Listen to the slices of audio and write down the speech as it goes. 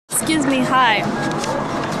Excuse me, hi.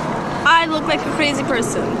 I look like a crazy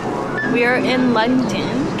person. We are in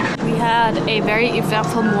London. We had a very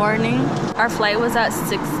eventful morning. Our flight was at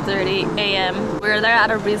 6:30 a.m. We were there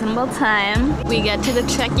at a reasonable time. We get to the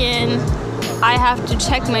check-in. I have to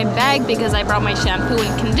check my bag because I brought my shampoo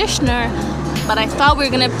and conditioner, but I thought we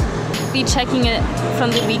were gonna be checking it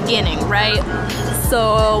from the beginning, right?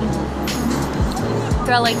 So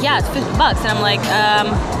they're like, yeah, it's $50. And I'm like,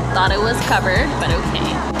 thought it was covered, but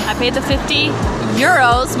okay. I paid the 50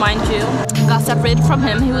 euros, mind you. Got separated from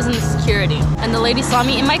him. He was in security. And the lady saw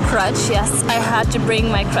me in my crutch. Yes, I had to bring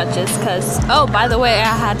my crutches because, oh, by the way,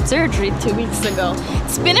 I had surgery 2 weeks ago.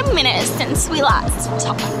 It's been a minute since we last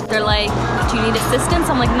talked. They're like, do you need assistance?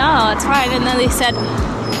 I'm like, no, it's fine. And then they said,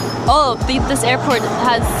 oh, this airport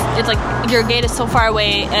has, it's like, your gate is so far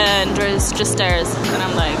away and there's just stairs. And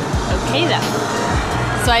I'm like, okay then.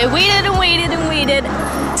 So I waited and waited and waited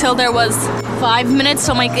till there was 5 minutes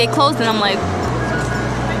till my gate closed, and I'm like,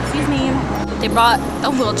 excuse me. They brought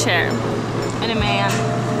a wheelchair and a man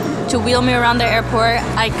to wheel me around the airport.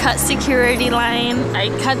 I cut security line,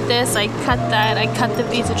 I cut this, I cut that, I cut the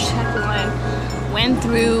visa check line, went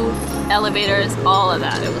through elevators, all of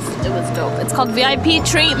that. It was dope. It's called VIP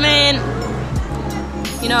treatment.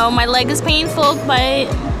 You know, my leg is painful, but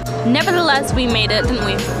nevertheless we made it, didn't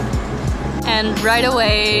we? And right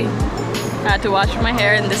away I had to wash my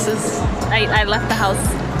hair, and this is, I left the house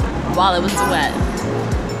while it was wet.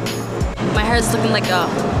 My hair is looking like a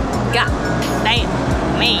goddamn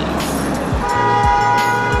mess.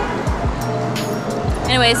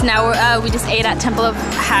 Anyways, now we just ate at Temple of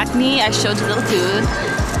Hackney. I showed you the food.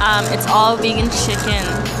 It's all vegan chicken.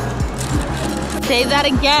 Say that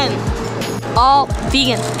again. All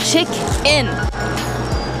vegan chicken.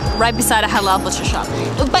 Right beside a halal butcher shop.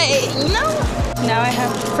 But you know, now I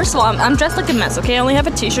have, first of all, I'm dressed like a mess, okay? I only have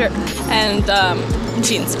a t-shirt and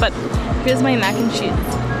jeans, but here's my mac and cheese.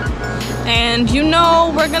 And you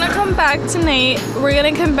know, we're gonna come back tonight. We're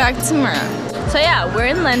gonna come back tomorrow. So yeah, we're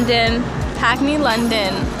in London, Hackney,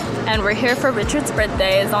 London, and we're here for Richard's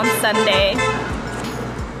birthday. It's on Sunday.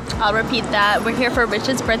 I'll repeat that. We're here for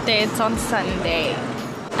Richard's birthday. It's on Sunday.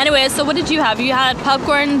 Anyway, so what did you have? You had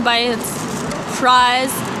popcorn, bites,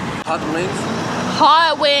 fries. Hot wings?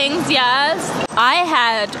 Hot wings, yes. I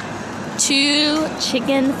had 2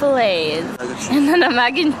 chicken fillets and then a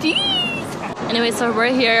mac and cheese. Anyway, so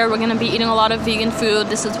we're here. We're gonna be eating a lot of vegan food.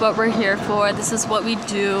 This is what we're here for. This is what we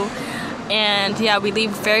do. And yeah, we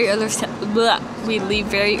leave very early. We leave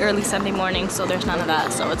very early Sunday morning, so there's none of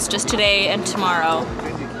that. So it's just today and tomorrow.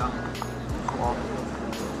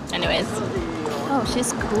 Anyways, oh,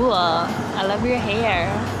 she's cool. I love your hair.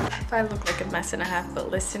 I look like a mess and a half, but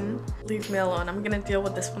listen, leave me alone. I'm gonna deal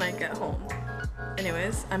with this when I get home.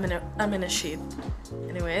 Anyways, I'm in a sheet.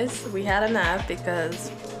 Anyways, we had a nap because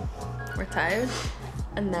we're tired,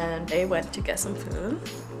 and then they went to get some food.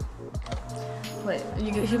 Wait,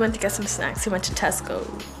 he went to get some snacks. He went to Tesco's,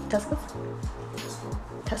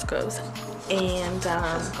 and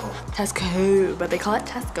Tesco, but they call it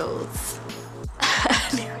Tesco's.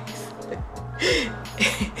 Anyways,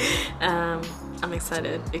 I'm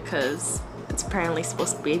excited because it's apparently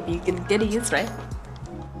supposed to be vegan goodies, right?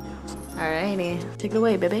 Alrighty, take it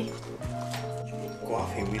away, baby.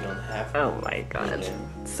 Coffee we don't have. Oh my god.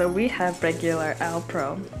 So we have regular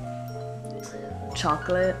Alpro,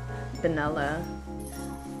 chocolate, vanilla,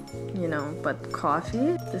 you know, but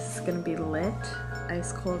coffee, this is gonna be lit,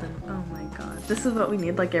 ice cold, and oh my god. This is what we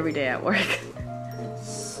need like every day at work.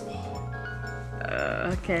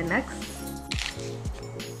 Okay, next.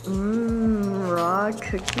 Raw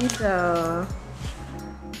cookie dough.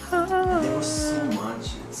 Oh. There was so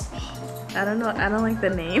much. I don't know. I don't like the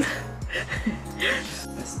name.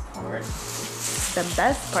 Best part. The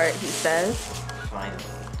best part, he says. Finally.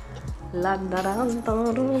 La da da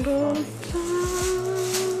da da da.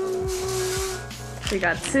 We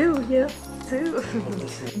got 2 here. 2.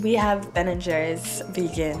 We have Ben & Jerry's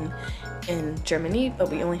vegan in Germany, but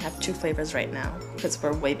we only have 2 flavors right now because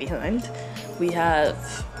we're way behind. We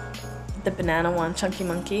have the banana one, Chunky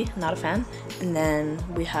Monkey, not a fan, and then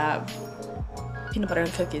we have peanut butter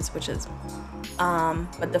and cookies, which is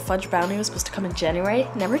but the fudge brownie was supposed to come in January,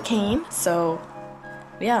 never came, so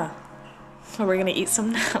yeah, so we're gonna eat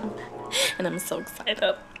some now. And I'm so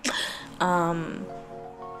excited.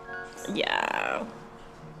 Yeah,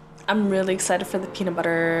 I'm really excited for the peanut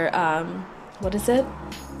butter, what is it?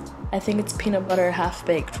 I think it's peanut butter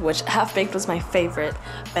half-baked, which half-baked was my favorite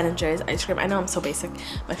Ben & Jerry's ice cream. I know I'm so basic.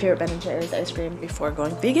 My favorite Ben & Jerry's ice cream before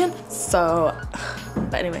going vegan. So,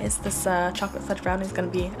 but anyways, this chocolate fudge brownie is gonna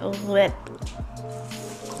be lit.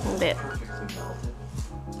 Lit.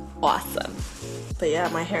 awesome. But yeah,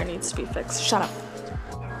 my hair needs to be fixed. Shut up.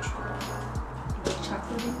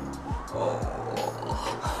 Chocolatey?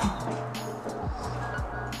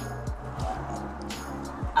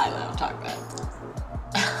 I love chocolate.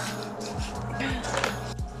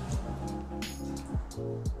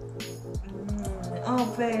 Oh,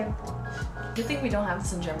 babe. Good thing we don't have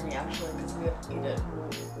this in Germany actually, because we would eat it a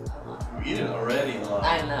lot. We eat it already a lot.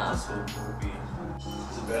 I know. So it would be.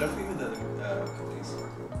 Is it better for you than cookies?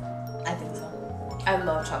 I think so. I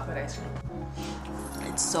love chocolate ice cream.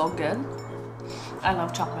 It's so good. I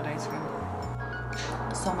love chocolate ice cream.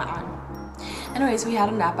 So much. Anyways, we had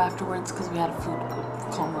a nap afterwards because we had a food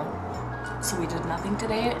coma. So we did nothing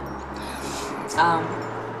today.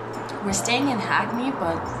 We're staying in Hackney,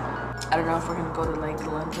 but I don't know if we're gonna go to like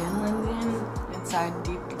London, inside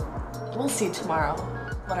deep. We'll see tomorrow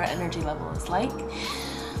what our energy level is like.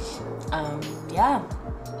 Yeah.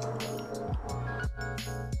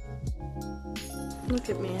 Look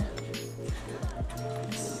at me.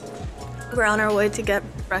 We're on our way to get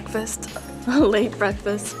breakfast, late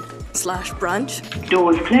breakfast / brunch.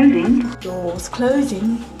 Doors closing. Doors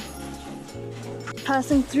closing.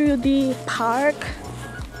 Passing through the park.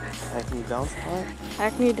 Hackney Downs Park?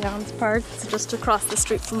 Hackney Downs Park. It's just across the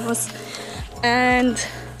street from us. And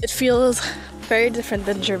it feels very different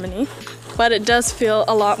than Germany. But it does feel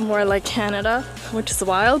a lot more like Canada, which is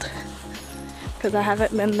wild. Because I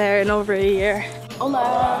haven't been there in over a year.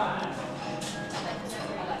 Hola!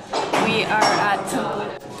 We are at Temple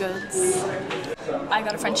Goods. I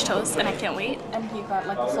got a French toast and I can't wait. And he got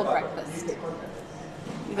like a full breakfast.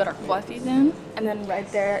 We got our coffee then. And then right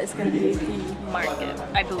there is gonna be the market,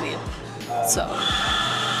 I believe. So,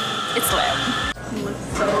 it's lit. It looks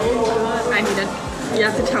so good. I need it. You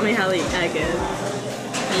have to tell me how the egg is.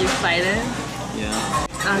 Are you excited? Yeah.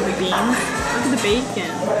 The beans. Look at the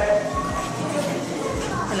bacon.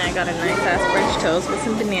 And I got a nice ass French toast with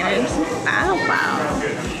some bananas. Wow, wow.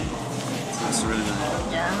 It's really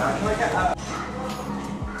nice. Yeah.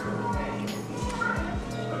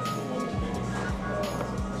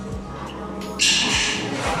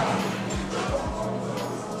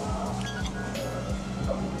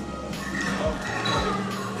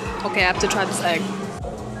 Okay, I have to try this egg.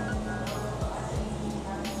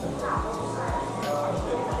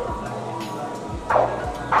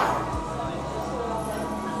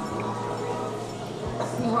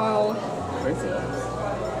 Wow.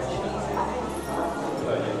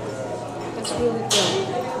 That's really good.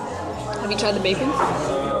 Have you tried the bacon?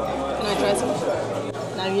 Can I try some?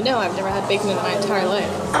 Now you know I've never had bacon in my entire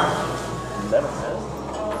life. Never had.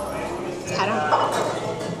 I don't know.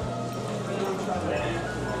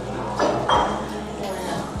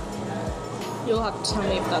 You'll have to tell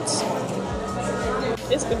me if that's...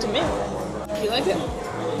 It's good to me. You like it?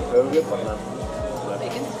 Very good.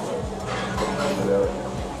 Bacon?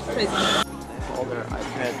 Crazy. All their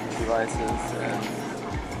iPad devices and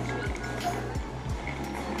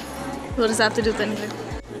What does that have to do with anything?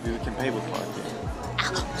 maybe we can pay with card.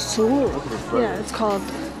 So, yeah, it's called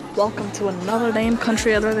Welcome to Another Damn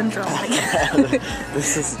Country Other Than Germany.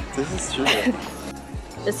 This is true.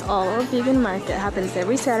 This all vegan market happens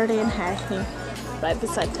every Saturday in Hackney, right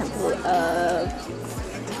beside Temple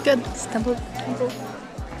Goods. Temple Goods.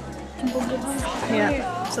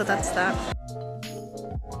 Yeah, so that's that.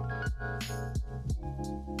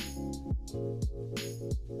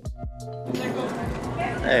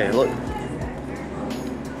 Hey, look.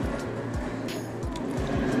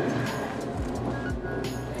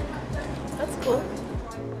 That's cool.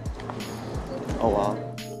 Oh wow.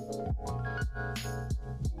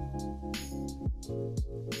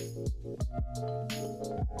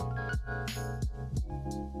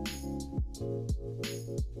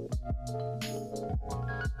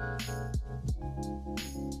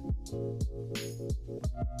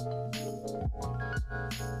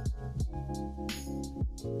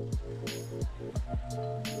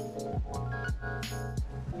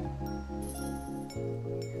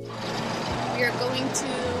 We are going to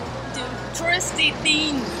do touristy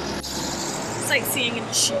things. Sightseeing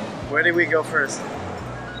and shit. Where did we go first?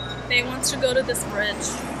 They wants to go to this bridge.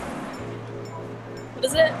 What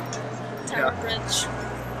is it? Tower Yeah. Bridge.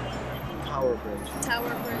 Tower Bridge.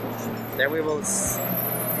 Tower Bridge. Then we will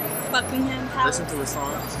Buckingham Palace. listen to a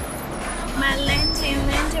song. My London,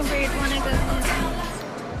 where you wanna go?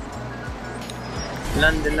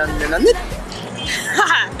 London, London, London.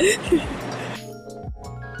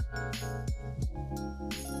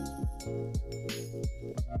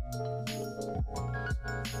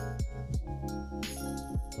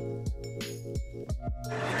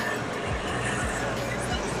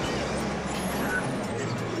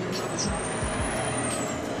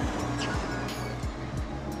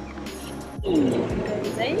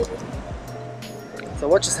 Crazy. So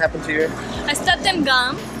what just happened to you? I stepped in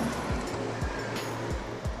gum.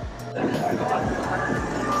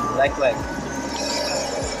 Like.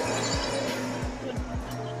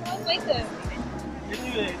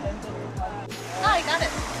 Oh, I got it.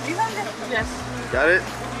 You got it? Yes. Got it?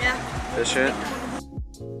 Yeah. Good shit.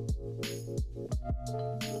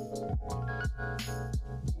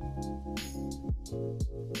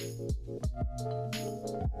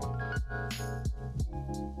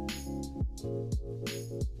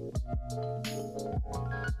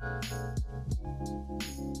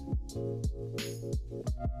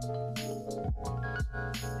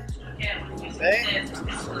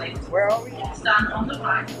 Hey, where are we? Stand on the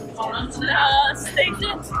right. On to the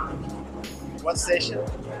station. What station?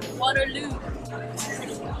 Waterloo.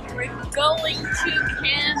 We're going to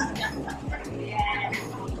Canada.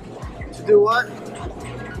 To do what?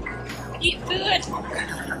 Eat food.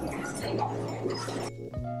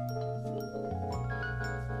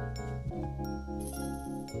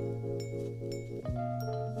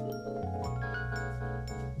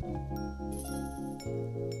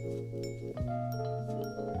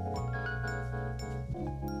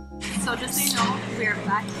 So just so you know, we're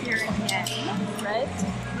back here again, right?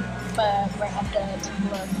 But we're at the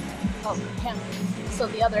Temple of Camping. So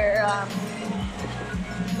the other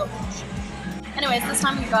location. Anyways, this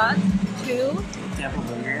time we got 2 Temple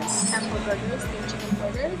burgers. Temple burgers, 2 chicken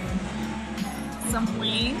burgers, some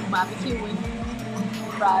plain barbecue wings,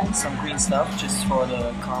 fries. Some green stuff just for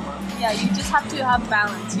the karma. Yeah, you just have to have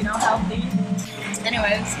balance, you know, healthy.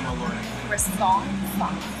 Anyways, we're strong.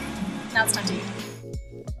 Now it's time to eat.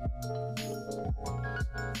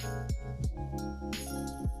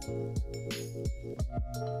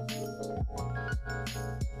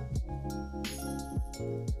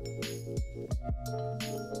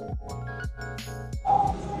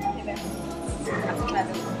 Okay, there.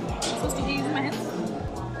 I'm supposed to be using my hands?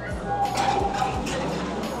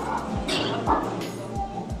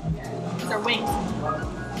 These are wings.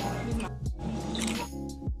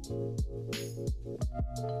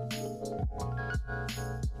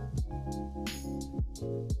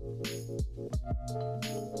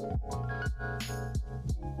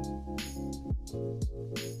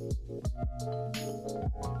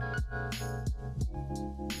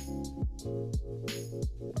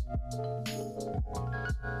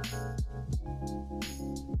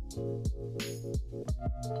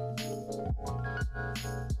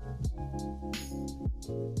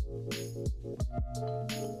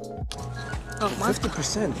 Oh,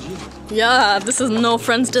 50%. yeah, this is no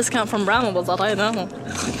friends discount from Brambles, that I know.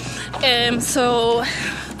 So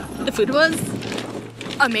the food was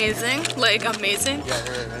amazing, like amazing. Yeah,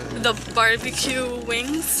 right. The barbecue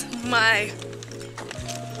wings, my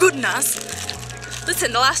goodness.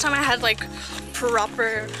 Listen, the last time I had like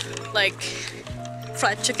proper like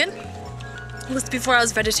fried chicken was before I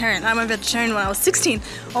was vegetarian. I'm a vegetarian when I was 16,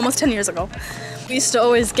 almost 10 years ago. We used to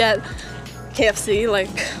always get KFC like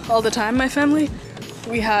all the time, my family.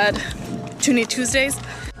 We had Toonie Tuesdays.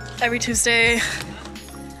 Every Tuesday,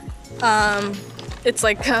 it's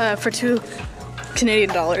like for $2 Canadian,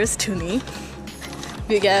 Toonie.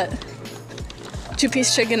 You get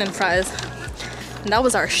 2-piece chicken and fries. And that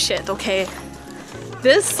was our shit, okay?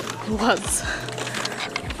 This was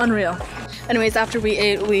unreal. Anyways, after we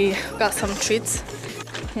ate, we got some treats.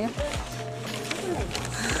 Yeah.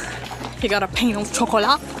 He got a pain au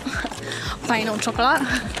chocolat. Pain au chocolat.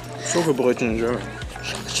 Schokobrötchen in German.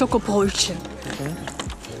 Schokobrötchen.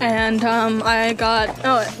 And I got,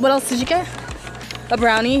 oh, what else did you get? A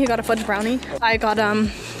brownie. He got a fudge brownie. I got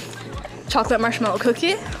chocolate marshmallow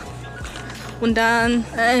cookie. And then,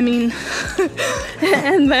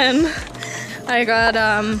 and then I got,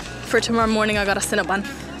 for tomorrow morning, I got a Cinnabon.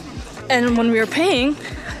 And when we were paying,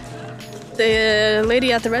 the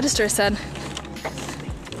lady at the register said,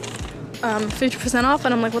 50% off,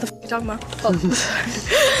 and I'm like, what the f are you talking about? Oh.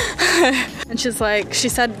 And she's like, she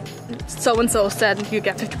said, so-and-so said you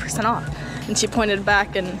get 50% off. And she pointed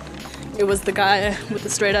back, and it was the guy with the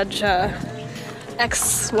straight edge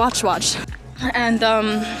X watch. And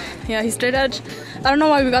yeah, he's straight edge. I don't know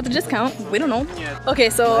why we got the discount. We don't know. Okay,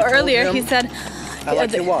 so earlier he said, I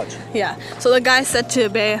like your watch. Yeah, so the guy said to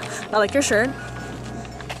Bae, I like your shirt.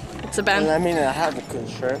 It's a band. I mean, I have a good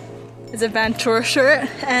shirt. It's a Ventura shirt,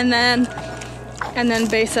 and then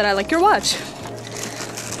Bae said, I like your watch.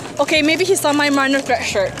 Okay, maybe he saw my minor threat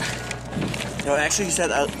shirt. No, actually he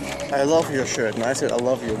said, I love your shirt. And I said, I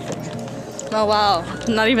love your watch. Oh wow,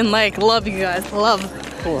 not even like, love you guys, love.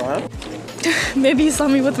 Cool, huh? Maybe he saw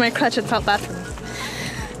me with my crutch and felt bad for me.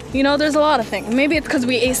 You know, there's a lot of things. Maybe it's because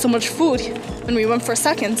we ate so much food and we went for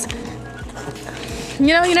seconds You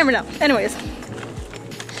know, you never know. Anyways,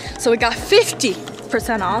 so we got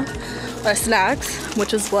 50% off our snacks,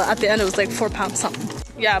 which is what at the end it was like £4 something.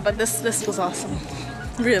 Yeah, but this was awesome,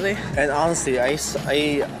 really. And honestly, I'm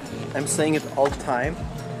saying it all the time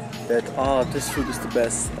that this food is the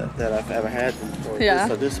best that I've ever had, or Yeah.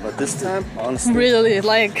 this or this, but this time, honestly, Really,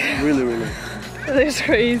 like, really. it's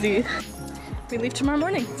crazy. We leave tomorrow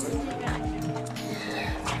morning.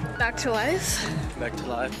 Back to life. Back to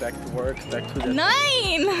life, back to work, back to the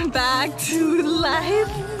 9! Back to life.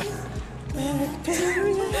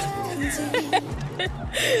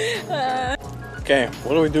 Okay,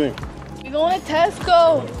 what are we doing? We're going to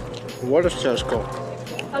Tesco. What is Tesco?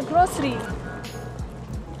 A grocery.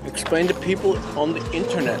 Explain to people on the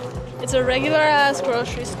internet. It's a regular ass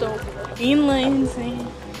grocery store in Lindsay.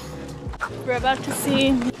 We're about to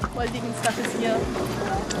see what vegan stuff is here.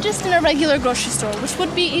 Just in a regular grocery store, which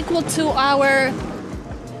would be equal to our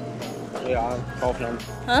Kaufland.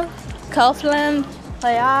 Kaufland,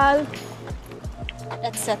 Real,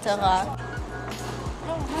 etc.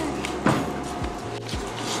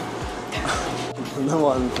 No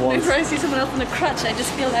one wants Whenever I see someone else in a crutch, I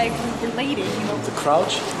just feel like we're related, you know. to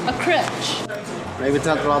crouch. A crutch. Maybe it's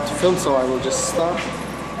not allowed to film, so I will just stop.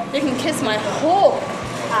 You can kiss my whole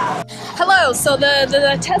ass. Hello, so the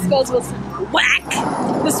Tesco's was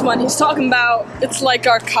whack. This one he's talking about, it's like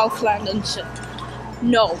our Kaufland and shit.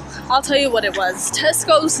 No, I'll tell you what it was.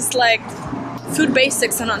 Tesco's is like food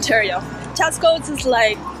basics in Ontario. Tesco's is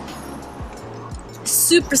like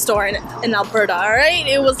superstore in Alberta, alright?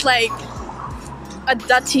 It was like a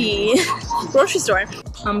dirty grocery store.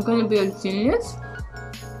 I'm gonna be a genius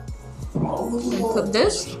and put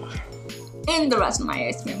this in the rest of my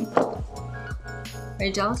ice cream. Are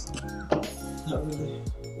you jealous? Not really.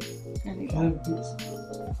 There we go.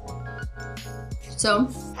 So,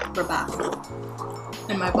 we're back.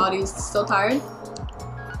 And my body's still tired.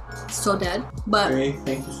 Still dead. But Okay,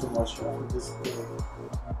 thank you so much for this day.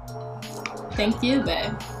 thank you,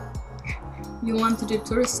 babe. You want to do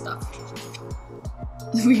tourist stuff.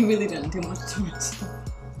 We really didn't do much tourist stuff.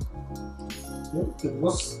 Yeah, it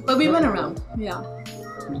was. But we went around, yeah.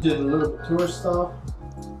 We did a little bit tourist stuff.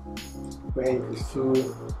 We ate good food.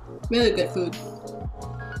 Really good food.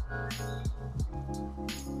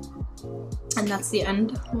 And that's the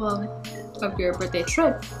end, well, of your birthday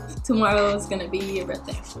trip. Tomorrow is gonna be your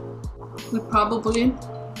birthday. We probably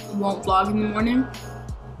won't vlog in the morning.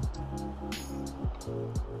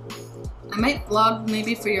 I might vlog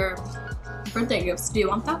maybe for your birthday gifts. Do you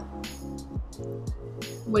want that?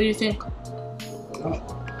 What do you think? No.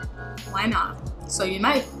 Why not? So you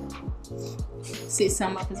might see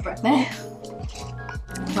some of his birthday.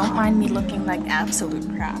 Don't mind me looking like absolute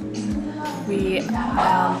crap. We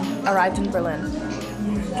arrived in Berlin.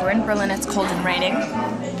 We're in Berlin, it's cold and raining.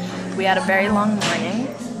 We had a very long morning.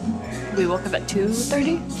 We woke up at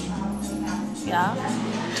 2:30? Yeah.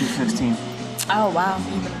 2:15. Oh wow,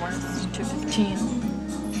 even worse, 2:15.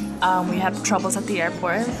 We had troubles at the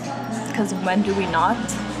airport, because when do we not?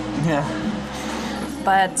 Yeah.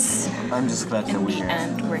 But I'm just glad that in we're the here.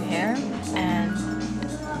 end, we're here, and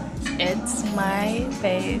it's my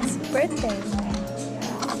babe's birthday.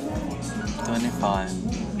 25.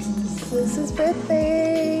 This is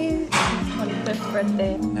birthday. 25th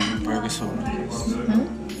birthday. Having burgers for breakfast.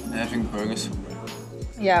 Having burgers for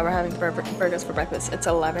breakfast. Yeah, we're having burgers for breakfast. It's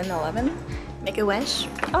 11:11. Make a wish.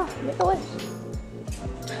 Oh, make a wish.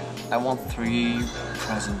 I want 3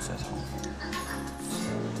 presents at home.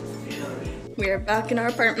 We are back in our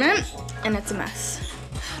apartment, and it's a mess.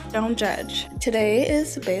 Don't judge. Today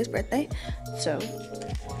is Bae's birthday, so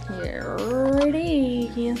get ready.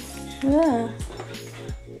 Yeah.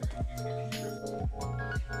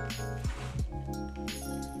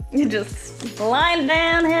 You just lying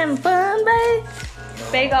down having fun, Bae.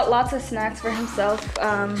 Bae got lots of snacks for himself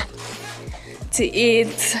to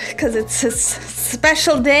eat because it's his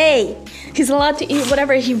special day. He's allowed to eat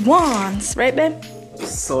whatever he wants, right, babe?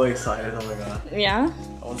 So excited, oh my god. Yeah?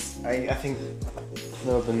 I think I've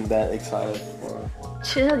never been that excited before.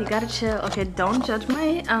 Chill, you gotta chill. Okay, don't judge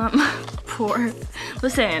my poor.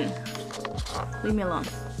 Listen, leave me alone.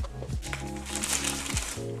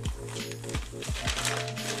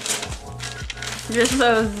 You're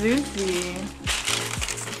so zooty.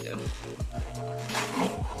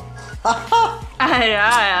 I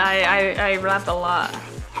laughed a lot.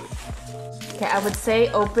 Okay, I would say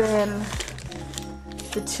open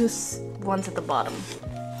the 2 ones at the bottom.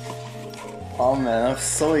 Oh man, I'm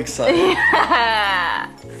so excited.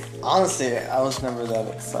 Honestly, I was never that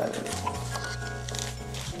excited.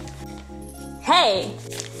 Hey,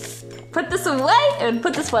 put this away and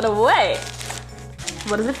put this one away.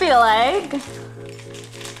 What does it feel like?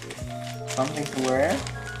 Something to wear,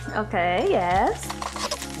 Okay, yes.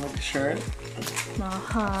 like a shirt.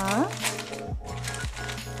 Uh-huh.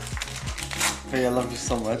 Hey, I love you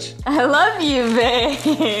so much. I love you,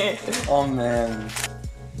 babe. Oh man.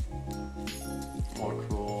 Oh,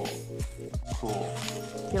 cool. Cool.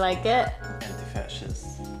 You like it?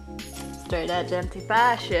 Anti-fascist. Straight edge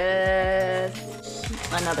anti-fascist.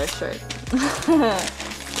 Another shirt.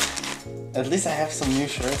 At least I have some new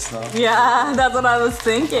shirts now. Yeah, that's what I was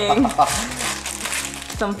thinking.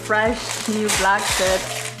 Some fresh new black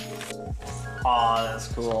shirts. Oh, that's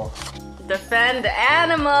cool. Defend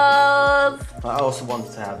animals. I also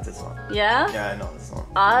wanted to have this one. Yeah? Yeah, I know this one.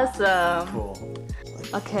 Awesome. Cool.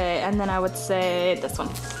 Okay, and then I would say this one.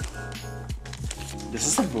 This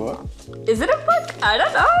is a book. Is it a book? I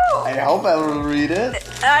don't know. I hope I will read it.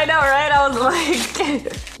 I know, right? I was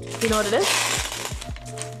like, you know what it is?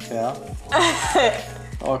 Yeah.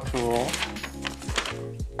 Oh, cool.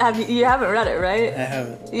 You haven't read it, right? I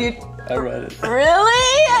haven't. I read it. Really?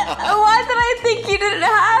 Why did I think you didn't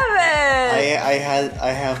have it?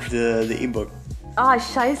 I have the ebook. Oh,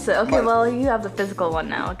 scheisse. Okay, But- well, you have the physical one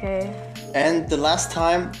now, okay? And the last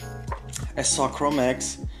time I saw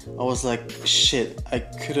Chromex, I was like, shit, I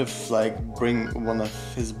could have like bring one of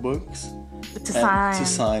his books To sign. to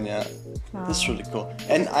sign, yeah. That's really cool.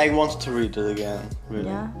 And I wanted to read it again, really.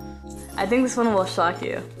 Yeah. I think this one will shock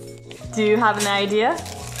you. Do you have an idea?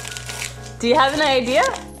 Do you have an idea?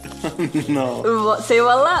 No. Say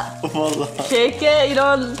voila. Voila. Shake it. You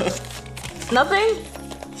don't. Nothing.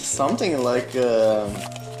 Something like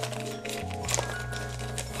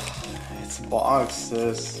it's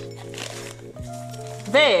boxes.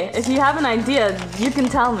 Bae, if you have an idea, you can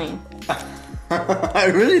tell me. I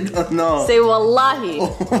really don't know. Say wallahi.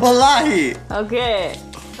 Wallahi. Okay.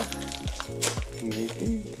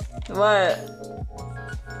 Maybe. What?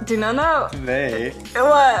 Do you not know? They.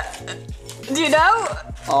 What? Do you know?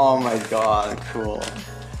 Oh my god, cool.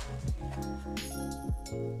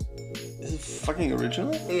 Is it fucking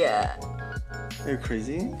original? Yeah. Are you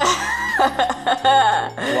crazy?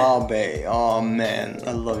 Wow, babe. Oh man,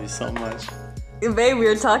 I love you so much. Babe, we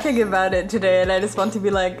were talking about it today, and I just want to be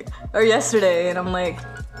like, or yesterday, and I'm like,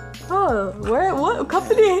 oh, what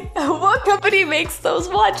company makes those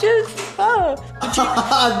watches? Oh,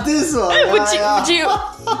 This one.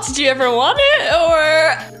 did you ever want it,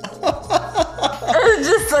 or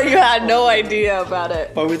just so you had no idea about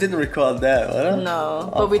it? But we didn't record that, what? No,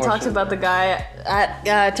 but we talked about the guy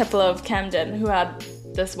at Temple of Camden who had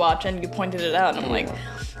this watch, and you pointed it out, and I'm like,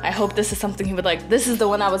 I hope this is something he would like. This is the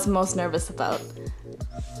one I was most nervous about.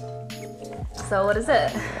 So what is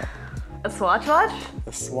it? A Swatch watch?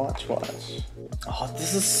 A Swatch watch. Oh,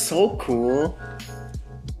 this is so cool.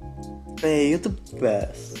 Babe, you're the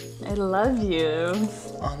best. I love you.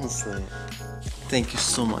 Honestly. Thank you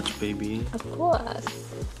so much, baby. Of course.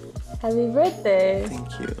 Happy birthday.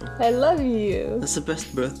 Thank you. I love you. That's the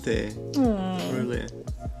best birthday. Really.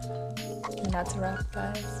 And that's a wrap,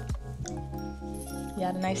 guys. You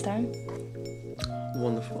had a nice time?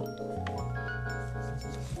 Wonderful.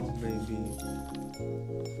 Oh, baby.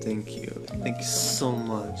 Thank you. Thank you so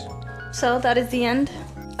much. So that is the end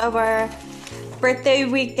of our birthday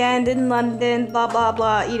weekend in London, blah blah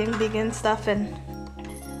blah, eating vegan stuff and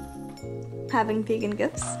having vegan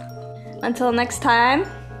gifts. Until next time,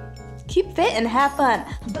 keep fit and have fun.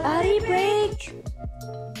 Body break.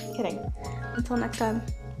 Kidding. Until next time,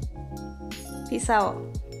 peace out.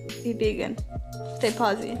 Be vegan. Stay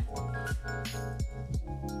posy.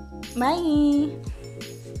 Bye.